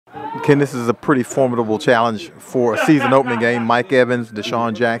Ken, this is a pretty formidable challenge for a season opening game. Mike Evans,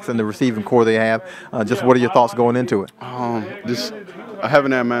 Deshaun Jackson, the receiving core they have. Just what are your thoughts going into it? Just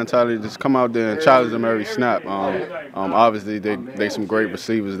having that mentality, just come out there and challenge them every snap. Obviously, they some great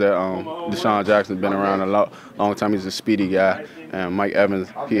receivers. That Deshaun Jackson's been around a long time. He's a speedy guy, and Mike Evans,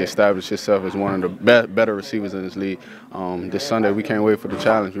 he established himself as one of the better receivers in this league. This Sunday, we can't wait for the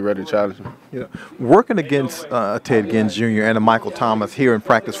challenge. We're ready to challenge him. Yeah. Working against Ted Ginn Jr. and a Michael Thomas here in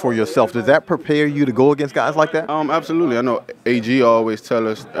practice for yourself, does that prepare you to go against guys like that? Absolutely. I know AG always tell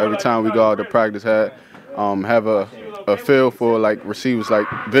us every time we go out to practice, have a feel for like receivers, like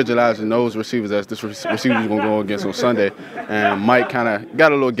visualizing those receivers as this receiver's gonna go against on Sunday. And Mike kind of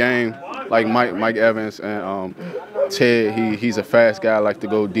got a little game like Mike Evans and Ted. He's a fast guy, like to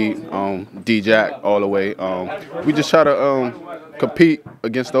go deep. D-Jack all the way. We just try to compete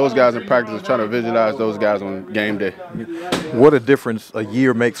against those guys in practice and try to visualize those guys on game day. What a difference a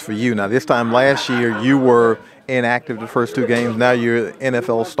year makes for you. Now, this time last year, you were inactive the first two games. Now you're an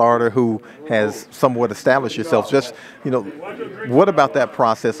NFL starter who has somewhat established yourself. Just, what about that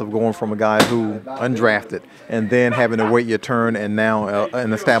process of going from a guy who undrafted and then having to wait your turn and now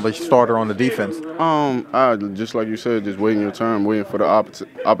an established starter on the defense? Just like you said, just waiting your turn, waiting for the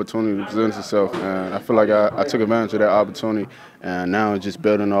opportunity to present itself. And I feel like I took advantage of that opportunity. And now it's just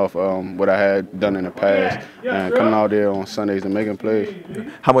building off what I had done in the past and coming out there on Sundays and making plays.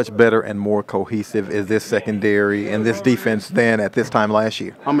 How much better and more cohesive is this secondary and this defense than at this time last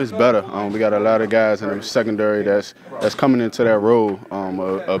year? It's better. We got a lot of guys in the secondary that's coming into that role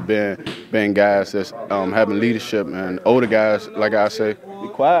of being guys that's having leadership, and older guys, like I say, be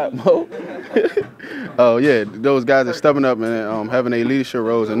quiet, Mo. Yeah, those guys are stepping up and having their leadership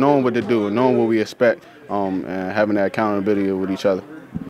roles and knowing what to do and knowing what we expect. And having that accountability with each other.